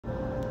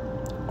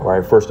All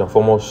right, first and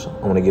foremost,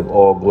 I want to give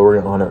all glory,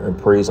 honor, and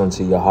praise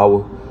unto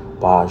Yahweh,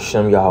 by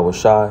Hashem Yahweh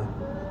Shai,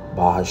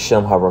 by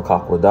Hashem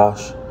Harakak.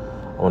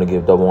 I want to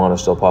give double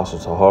honors to Apostle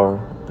Tahar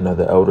and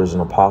other elders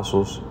and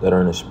apostles that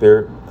are in the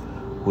spirit,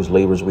 whose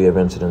labors we have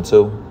entered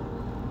into.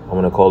 I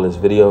want to call this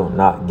video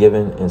Not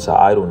Given into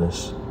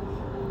Idleness.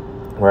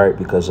 Right,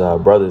 because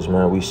brothers,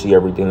 man, we see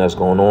everything that's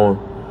going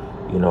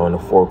on, you know, in the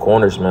four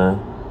corners, man.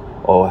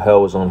 All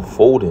hell is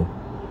unfolding.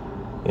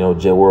 You know,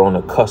 we're on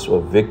the cusp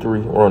of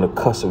victory. We're on the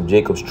cusp of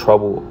Jacob's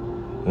trouble.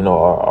 You know,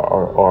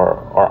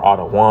 our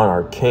Adawan,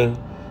 our king,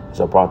 is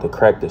about to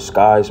crack the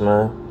skies,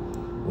 man.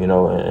 You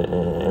know,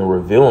 and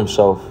reveal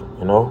himself.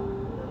 You know,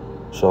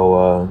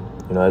 so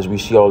you know, as we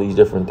see all these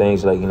different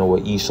things, like, you know,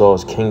 with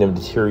Esau's kingdom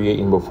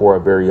deteriorating before our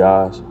very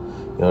eyes.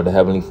 You know, the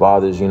Heavenly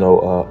Father's, you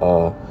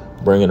know,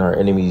 bringing our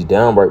enemies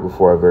down right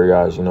before our very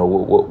eyes. You know,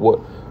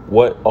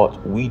 what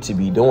ought we to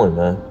be doing,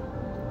 man?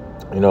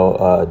 You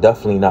know,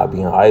 definitely not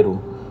being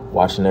idle,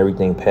 watching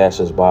everything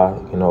pass us by.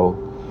 You know,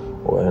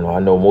 I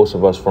know most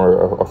of us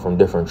are from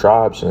different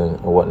tribes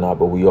and whatnot,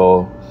 but we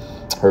all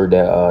heard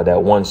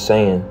that one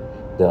saying,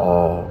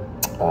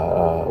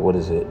 what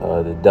is it?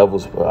 The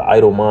devil's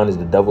idle mind is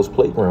the devil's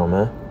playground,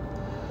 man.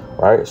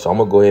 Right. So I'm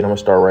gonna go ahead. I'm gonna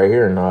start right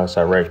here, and it's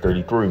Iraq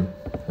 33. And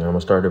I'm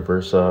gonna start at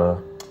verse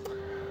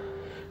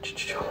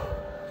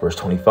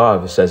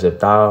 25. It says, if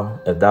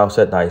thou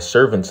set thy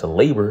servant to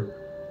labor,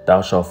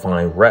 thou shalt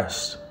find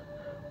rest.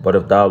 But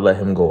if thou let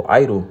him go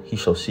idle, he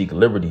shall seek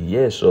liberty.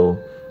 Yeah, so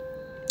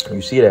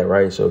you see that,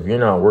 right? So if you're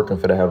not working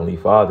for the Heavenly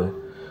Father,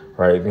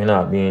 right, if you're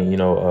not being, you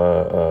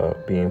know,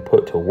 being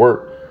put to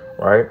work,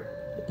 right,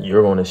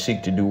 you're going to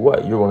seek to do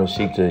what? You're going to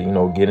seek to, you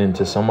know, get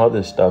into some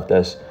other stuff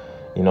that's,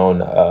 you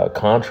know,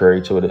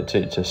 contrary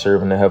to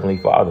serving the Heavenly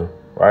Father,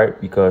 right?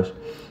 Because,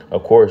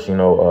 of course, you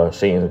know,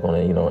 Satan's going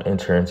to, you know,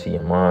 enter into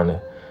your mind and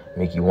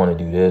make you want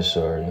to do this,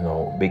 or, you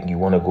know, make you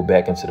want to go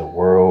back into the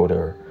world,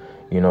 or,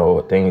 you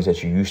know, things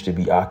that you used to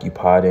be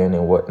occupied in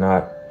and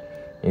whatnot.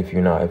 If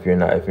you're not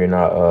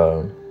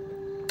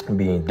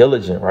being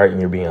diligent, right, and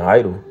you're being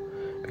idle,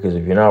 because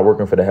if you're not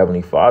working for the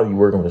Heavenly Father, you're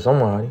working for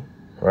somebody,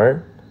 right?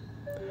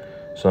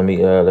 So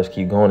let's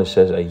keep going. It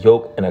says, a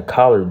yoke and a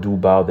collar do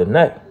bow the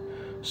neck,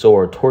 so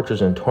are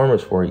tortures and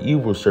torments for an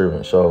evil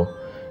servant. So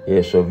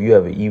yeah, so if you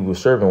have an evil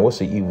servant,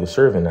 what's an evil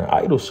servant? An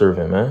idle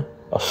servant, man,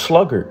 a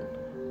sluggard.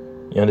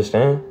 You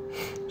understand?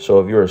 So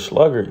if you're a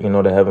sluggard, you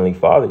know, the Heavenly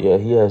Father, yeah,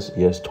 he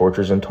has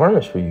tortures and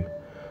torments for you,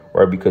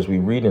 right? Because we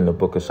read in the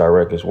book of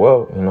Sirach as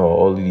well, you know,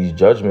 all of these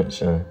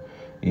judgments and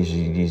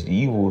these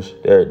evils,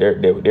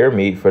 they're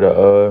made for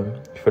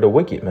the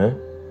wicked,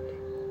 man.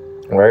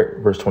 Right?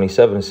 Verse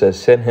 27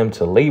 says, send him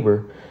to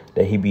labor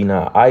that he be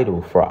not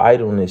idle, for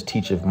idleness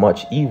teacheth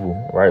much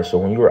evil. Right? So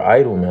when you're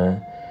idle,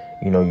 man,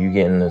 you know, you're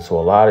getting into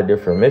a lot of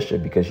different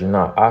mischief because you're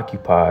not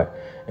occupied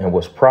in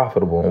what's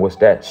profitable. And what's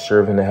that?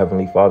 Serving the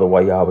Heavenly Father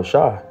while Yahweh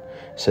Shai.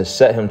 It says,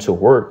 set him to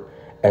work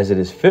as it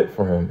is fit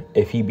for him.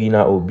 If he be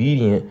not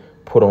obedient,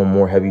 put on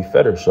more heavy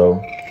fetters.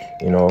 So,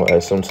 you know,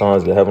 as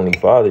sometimes the Heavenly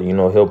Father, you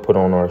know, he'll put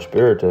on our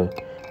spirit to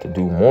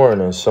do more.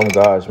 And then some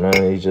guys, man,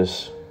 they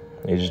just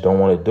don't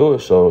want to do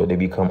it. So they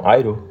become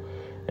idle.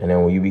 And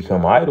then when you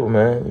become idle,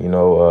 man, you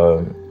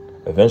know,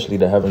 eventually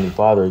the Heavenly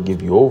Father will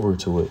give you over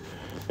to it.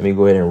 Let me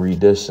go ahead and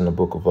read this in the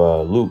book of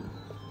Luke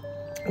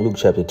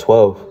chapter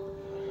 12.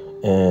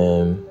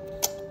 And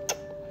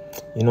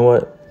you know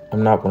what?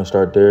 I'm not going to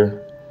start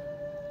there.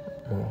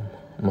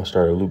 I'm going to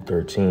start at Luke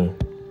 13.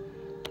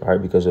 All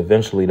right, because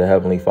eventually the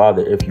Heavenly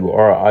Father, if you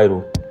are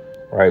idle,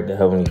 right, the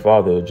Heavenly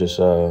Father will just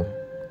he'll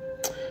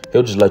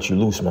just let you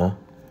loose, man.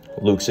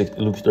 Luke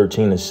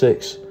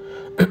 13:6.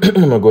 I'm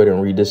going to go ahead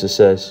and read this. It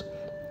says,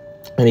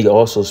 and he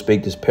also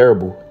spake this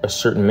parable. A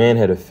certain man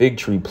had a fig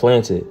tree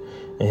planted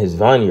in his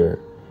vineyard,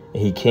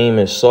 and he came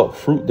and sought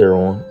fruit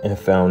thereon and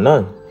found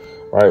none.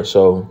 Right,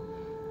 so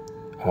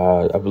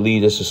I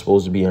believe this is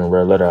supposed to be in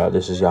red letter.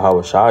 This is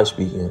Yahweh Shai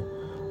speaking,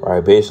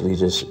 right? Basically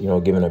just, you know,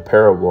 giving a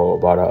parable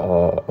about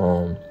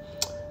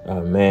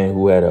a man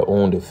who had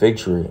owned a fig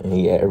tree.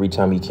 And every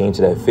time he came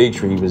to that fig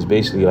tree, he was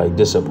basically like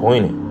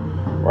disappointed,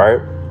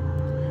 right?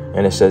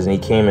 And it says, and he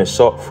came and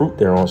sought fruit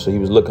thereon. So he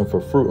was looking for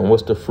fruit. And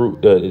what's the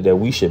fruit that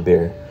we should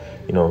bear?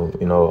 Doing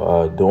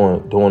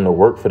the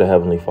work for the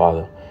Heavenly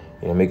Father.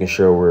 You know, making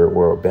sure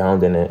we're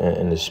abounding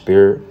in the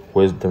spirit,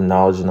 wisdom,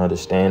 knowledge, and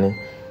understanding.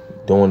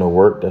 Doing the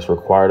work that's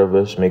required of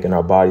us, making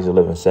our bodies a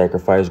living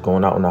sacrifice,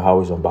 going out on the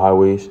highways and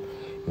byways,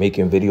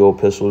 making video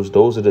epistles.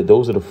 Those are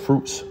the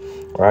fruits,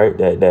 right,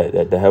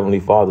 that the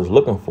Heavenly Father is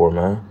looking for,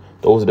 man.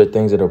 Those are the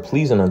things that are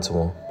pleasing unto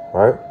him,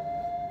 right?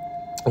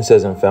 It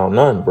says, and found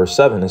none. Verse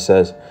 7, it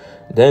says,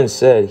 then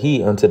said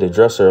he unto the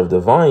dresser of the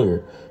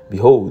vineyard,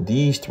 behold,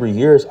 these 3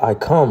 years I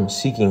come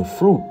seeking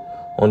fruit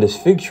on this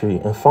fig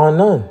tree and find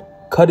none.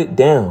 Cut it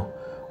down.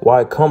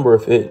 Why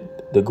cumbereth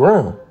it the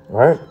ground,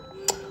 right?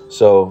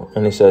 So,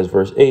 and it says,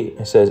 verse 8,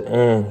 it says,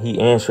 and he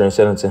answered and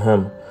said unto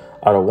him,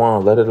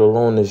 Adawan, let it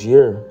alone this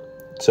year,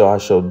 till I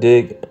shall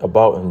dig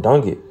about and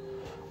dung it.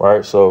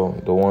 Right. So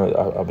the one,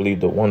 I believe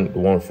the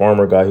one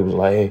farmer guy, he was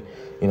like, hey,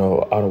 you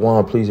know,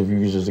 Adawan, please, if you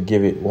could just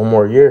give it one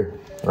more year.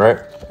 right?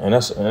 And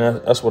that's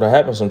what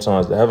happens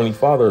sometimes. The Heavenly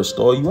Father will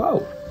stall you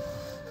out.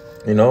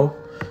 You know,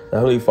 the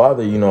Heavenly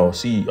Father, you know,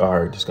 see, all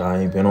right, this guy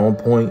ain't been on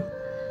point.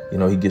 You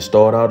know, he gets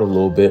stalled out a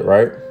little bit,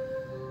 right?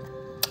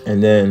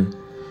 And then,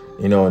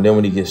 you know, and then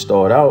when he gets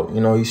stalled out,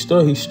 you know, he's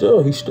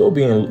still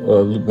being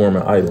lukewarm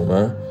and idle,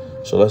 man.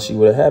 So let's see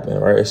what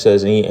happened, right? It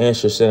says, and he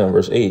answered, said in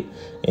verse 8,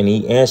 and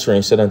he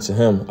answering said unto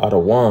him,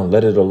 Adawan,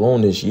 let it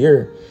alone this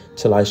year,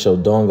 till I shall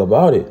dig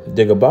about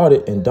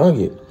it, and dung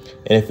it.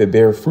 And if it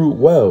bear fruit,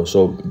 well.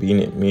 So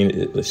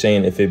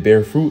saying if it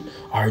bear fruit,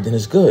 all right, then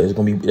it's good. It's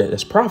gonna be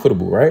that's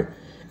profitable, right?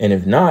 And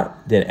if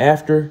not, then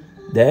after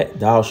that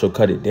thou shalt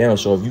cut it down.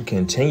 So if you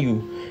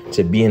continue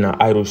to be in an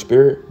idle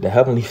spirit, the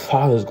Heavenly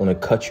Father is gonna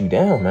cut you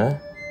down, man.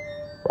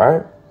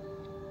 Right?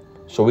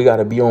 So we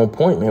gotta be on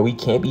point, man. We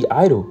can't be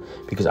idle,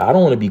 because I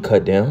don't want to be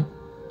cut down.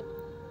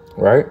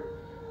 Right?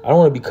 I don't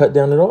want to be cut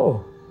down at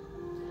all.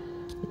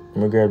 I'm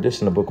gonna grab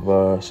this in the book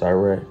of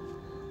Sirach.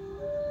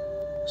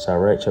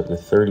 Sirach chapter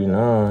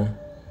 39.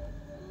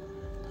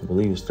 I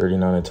believe it's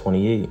 39 and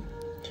 28.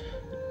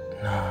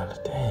 Nah,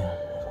 damn.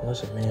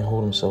 Unless a man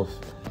hold himself.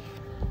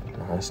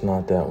 Nah, it's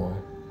not that one.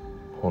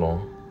 Hold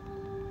on.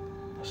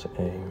 It's a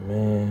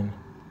man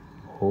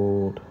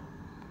hold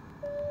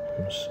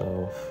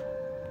himself.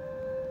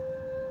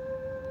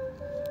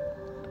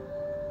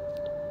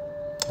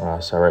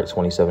 Sirach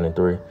 27 and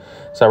 3.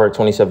 Sirach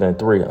 27 and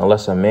 3.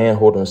 Unless a man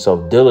hold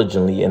himself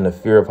diligently in the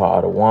fear of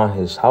Ha'adawan,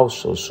 his house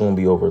shall soon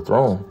be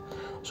overthrown.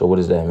 So what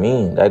does that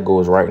mean? That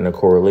goes right in a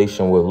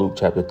correlation with Luke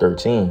chapter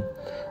 13.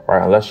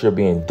 Right? Unless you're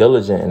being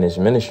diligent in this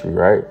ministry,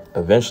 right?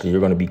 Eventually you're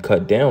going to be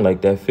cut down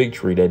like that fig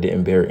tree that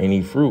didn't bear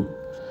any fruit.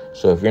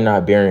 So if you're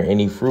not bearing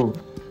any fruit,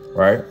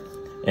 right?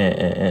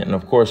 And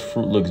of course,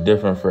 fruit looks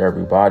different for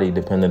everybody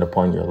depending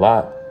upon your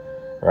lot.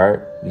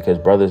 Right? Because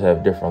brothers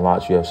have different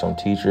lots. You have some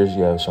teachers,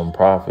 you have some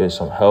prophets,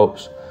 some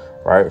helps,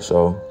 right?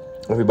 So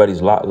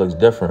everybody's lot looks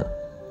different,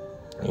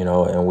 you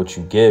know, and what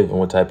you give and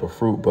what type of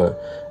fruit. But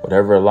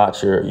whatever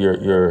lots you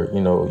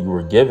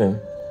were given,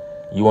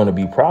 you want to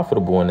be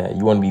profitable in that.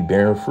 You want to be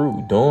bearing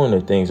fruit, doing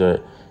the things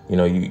that,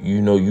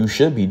 you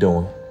should be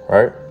doing,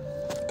 right?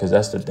 Because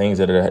that's the things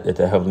that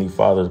the Heavenly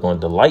Father is going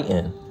to delight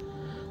in.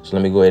 So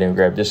let me go ahead and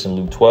grab this in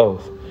Luke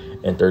 12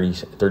 and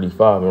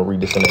 35 and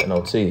read this in the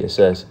NLT. It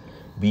says,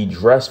 be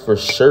dressed for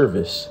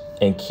service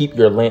and keep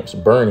your lamps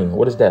burning.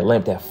 What is that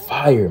lamp? That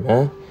fire,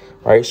 man.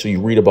 Right. So you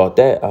read about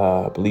that.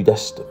 I believe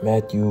that's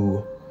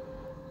Matthew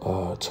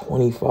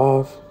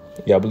 25.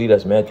 Yeah, I believe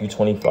that's Matthew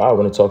 25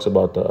 when it talks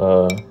about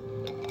the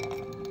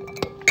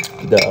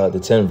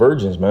 10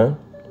 virgins, man.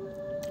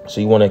 So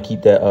you want to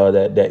keep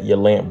that your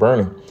lamp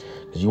burning,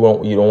 because you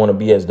don't want to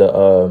be as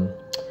the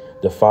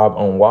 5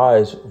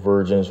 unwise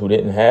virgins who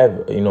didn't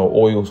have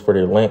oils for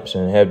their lamps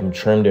and have them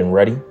trimmed and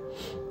ready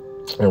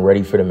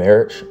for the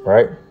marriage,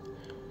 right?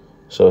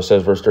 So it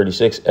says, verse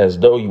 36, as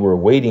though you were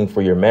waiting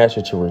for your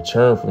master to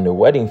return from the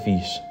wedding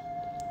feast.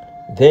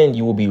 Then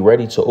you will be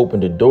ready to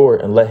open the door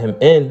and let him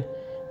in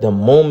the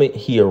moment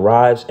he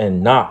arrives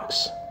and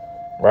knocks,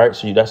 right?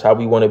 So that's how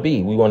we want to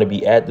be. We want to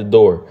be at the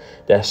door,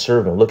 that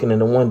servant looking in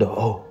the window.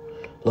 Oh,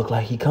 look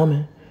like he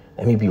coming.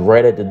 Let me be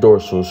right at the door.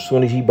 So as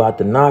soon as he about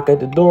to knock at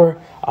the door,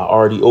 I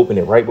already open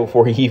it right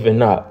before he even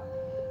knocked.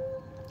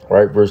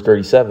 Right, verse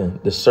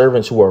 37, the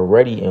servants who are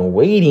ready and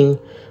waiting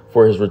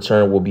for his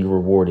return will be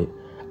rewarded.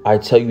 I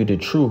tell you the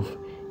truth,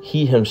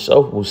 he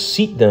himself will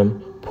seat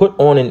them, put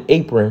on an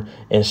apron,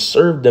 and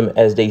serve them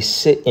as they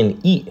sit and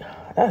eat.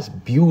 That's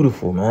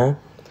beautiful, man.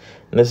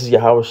 And this is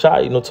Yahweh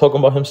Shai, talking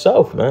about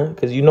himself, man.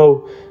 Because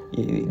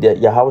that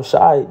Yahweh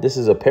Shai, this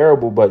is a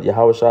parable, but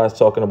Yahweh Shai is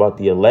talking about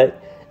the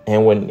elect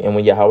and when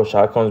Yahweh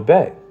Shai comes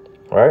back,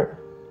 right?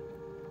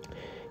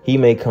 He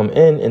may come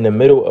in the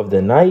middle of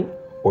the night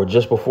or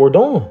just before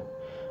dawn.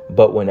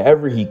 But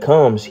whenever he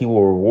comes, he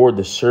will reward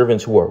the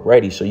servants who are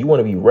ready. So you want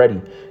to be ready,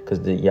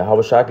 because the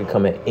Yahweh Shai can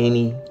come at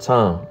any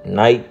time,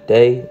 night,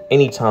 day,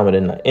 any time of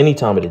the night, any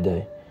time of the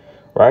day.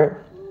 Right?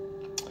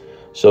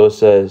 So it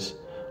says,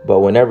 but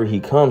whenever he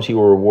comes, he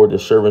will reward the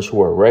servants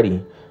who are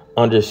ready.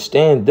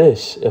 Understand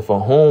this. If a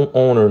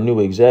homeowner knew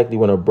exactly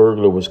when a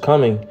burglar was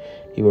coming,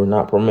 he will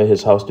not permit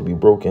his house to be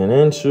broken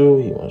into.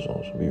 He must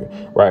also be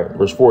right.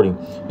 Verse 40.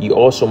 He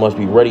also must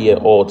be ready at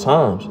all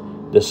times.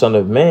 The Son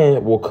of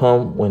Man will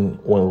come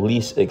when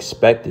least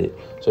expected.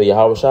 So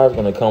Yahweh Shai is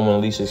going to come when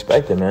least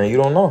expected, man. You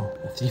don't know.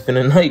 A thief in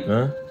the night,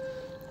 man.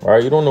 All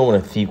right, you don't know when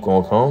a thief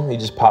going to come. He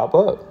just pop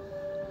up.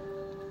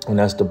 And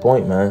that's the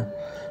point, man.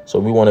 So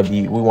we want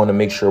to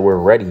make sure we're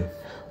ready.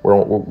 We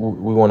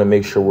want to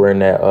make sure we're in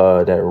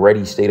that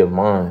ready state of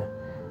mind,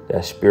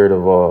 that spirit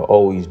of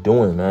always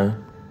doing,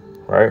 man.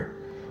 Right?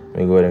 Let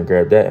me go ahead and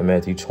grab that in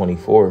Matthew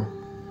 24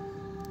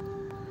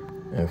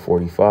 and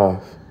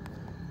 45.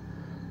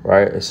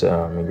 Right? It's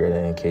let me grab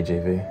that in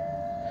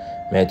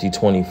KJV. Matthew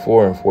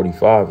 24 and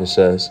 45. It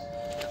says,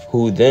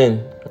 "Who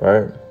then?"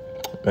 Right?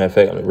 Matter of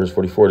fact, verse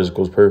 44. This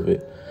goes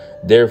perfect.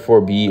 "Therefore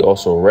be ye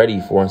also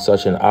ready, for in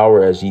such an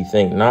hour as ye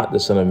think not, the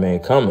Son of Man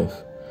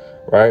cometh."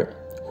 Right?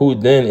 Who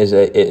then is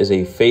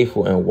a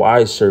faithful and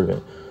wise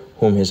servant,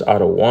 whom his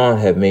Adawan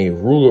have made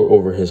ruler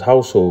over his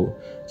household,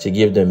 to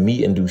give them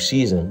meat in due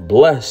season.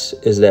 Blessed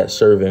is that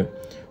servant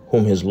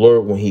whom his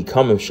Lord, when he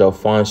cometh, shall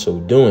find so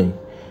doing.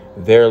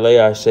 Verily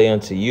I say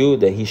unto you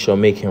that he shall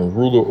make him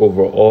ruler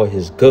over all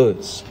his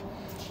goods.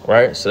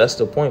 Right? So that's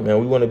the point, man.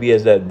 We want to be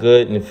as that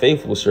good and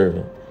faithful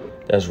servant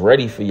that's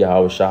ready for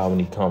Yahweh Shah when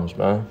he comes,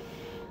 man.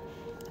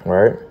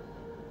 Right?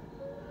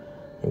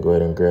 And go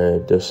ahead and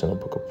grab this in the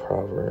book of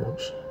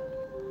Proverbs.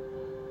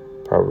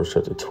 Proverbs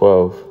chapter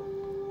 12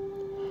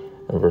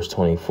 and verse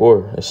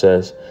 24. It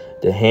says,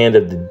 the hand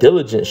of the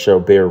diligent shall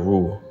bear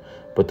rule,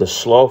 but the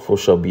slothful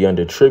shall be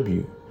under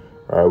tribute.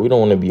 All right, we don't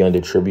want to be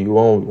under tribute. We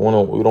don't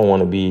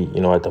want to be,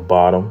 at the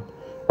bottom.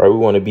 Right? We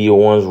want to be the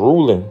ones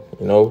ruling,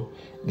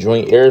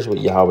 joint heirs with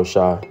Yahweh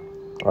Shah.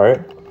 All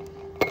right.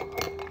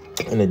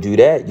 And to do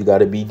that, you got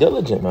to be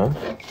diligent, man.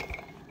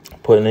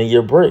 Putting in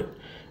your break,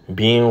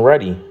 being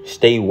ready,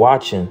 stay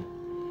watching.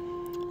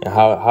 And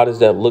how does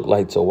that look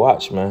like to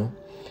watch, man?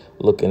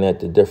 Looking at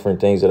the different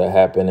things that are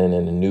happening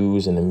in the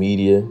news and the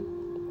media,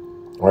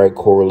 right?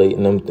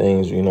 Correlating them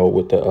things,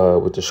 with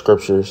the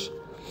scriptures,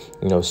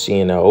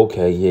 seeing that,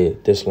 okay, yeah,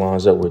 this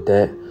lines up with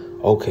that.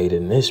 Okay,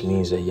 then this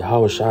means that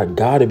Yahweh Shah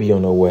got to be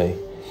on the way.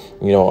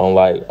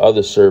 Unlike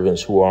other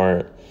servants who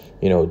aren't,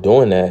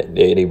 doing that,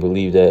 they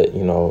believe that,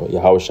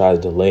 Yahweh Shah is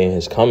delaying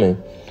his coming.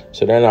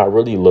 So they're not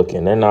really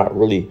looking. They're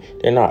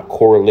not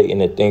correlating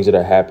the things that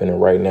are happening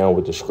right now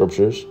with the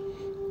scriptures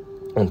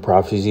and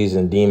prophecies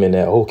and deeming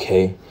that,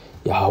 okay,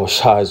 Yahweh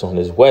Shah is on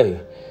his way.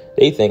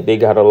 They think they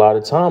got a lot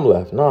of time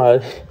left.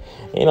 No,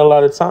 ain't a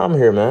lot of time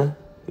here, man.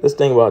 This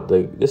thing about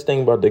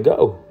to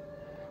go,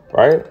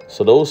 right?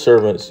 So those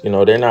servants,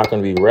 they're not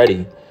going to be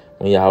ready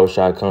when Yahweh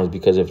Shah comes,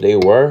 because if they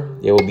were,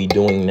 they will be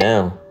doing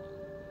now,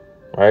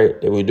 right?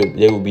 They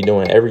would be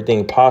doing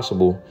everything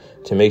possible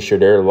to make sure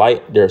their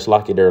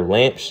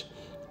lamps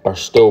are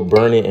still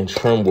burning and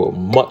trimmed with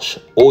much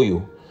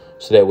oil,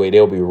 so that way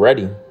they'll be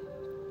ready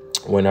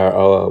when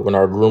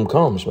our groom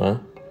comes,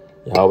 man.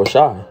 Yahweh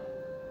Shai.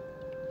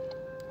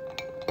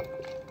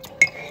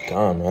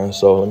 God, man.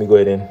 So let me go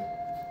ahead and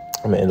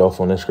I'm gonna end off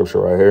on this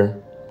scripture right here.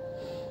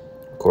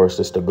 Of course,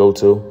 this the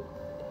go-to.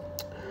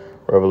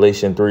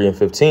 Revelation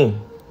 3:15.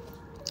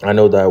 I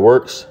know thy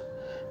works,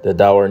 that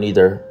thou art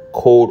neither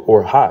cold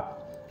or hot.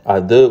 I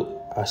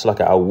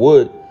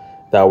would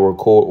thou were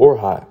cold or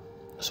hot.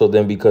 So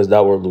then, because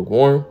thou wert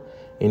lukewarm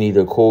and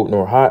neither cold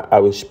nor hot, I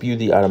will spew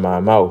thee out of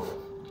my mouth.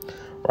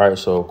 Right.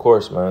 So of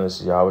course, man, this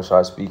is Yahweh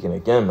Shai speaking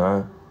again,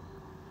 man.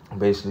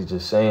 Basically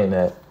just saying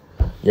that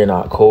you're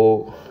not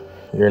cold,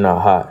 you're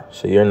not hot.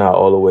 So you're not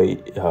all the way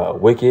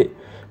wicked,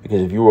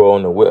 because if you were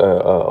on the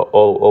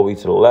all the way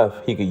to the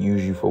left, he could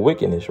use you for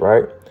wickedness,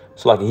 right?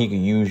 It's like he could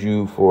use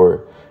you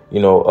for,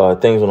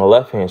 things on the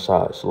left-hand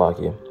side,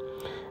 Salakia.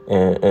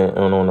 And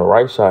on the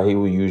right side, he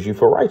will use you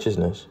for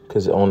righteousness,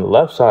 because on the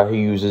left side, he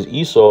uses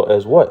Esau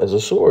as what? As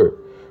a sword,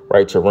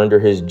 right? To render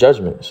his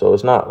judgment. So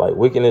it's not like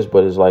wickedness,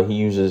 but it's like he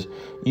uses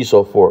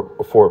Esau for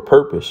a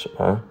purpose,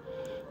 man.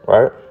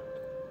 Right?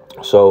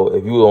 So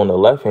if you were on the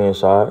left hand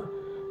side,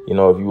 if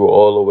you were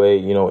all the way,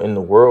 in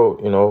the world,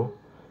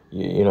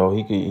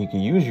 he could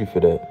use you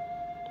for that.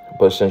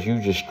 But since you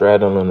just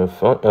straddling on the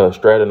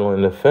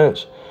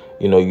fence,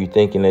 you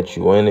thinking that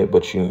you in it,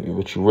 but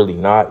you really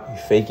not. You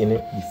faking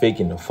it. You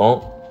faking the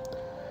funk.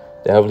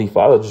 The Heavenly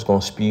Father just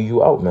gonna spew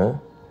you out, man.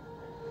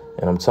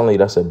 And I'm telling you,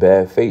 that's a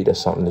bad fate.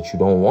 That's something that you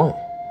don't want.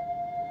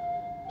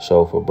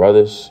 So for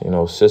brothers,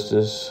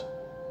 sisters,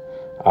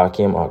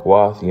 Akim,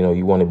 Akwath,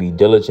 you want to be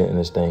diligent in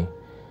this thing.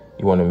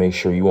 You want to make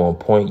sure you on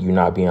point. You're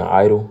not being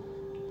idle.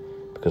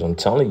 Because I'm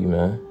telling you,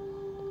 man,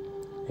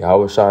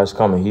 Yahweh Shai is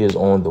coming. He is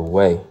on the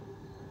way.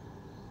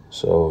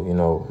 So,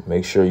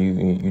 make sure you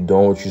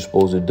doing what you're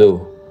supposed to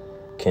do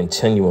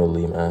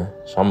continually, man.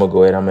 So I'm going to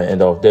go ahead. I'm going to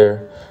end off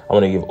there.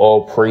 I'm going to give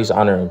all praise,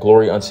 honor, and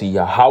glory unto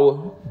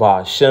Yahweh,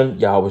 Ba'ashem,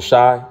 Yahweh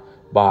Shai,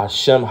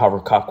 Ba'ashem,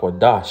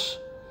 Harakakwadash.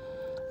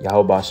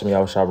 Yahweh Ba'ashem,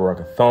 Yahweh Shai,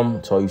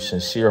 Barakathum. To all you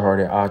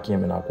sincere-hearted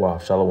Akim and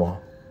Akwaf. Shalom.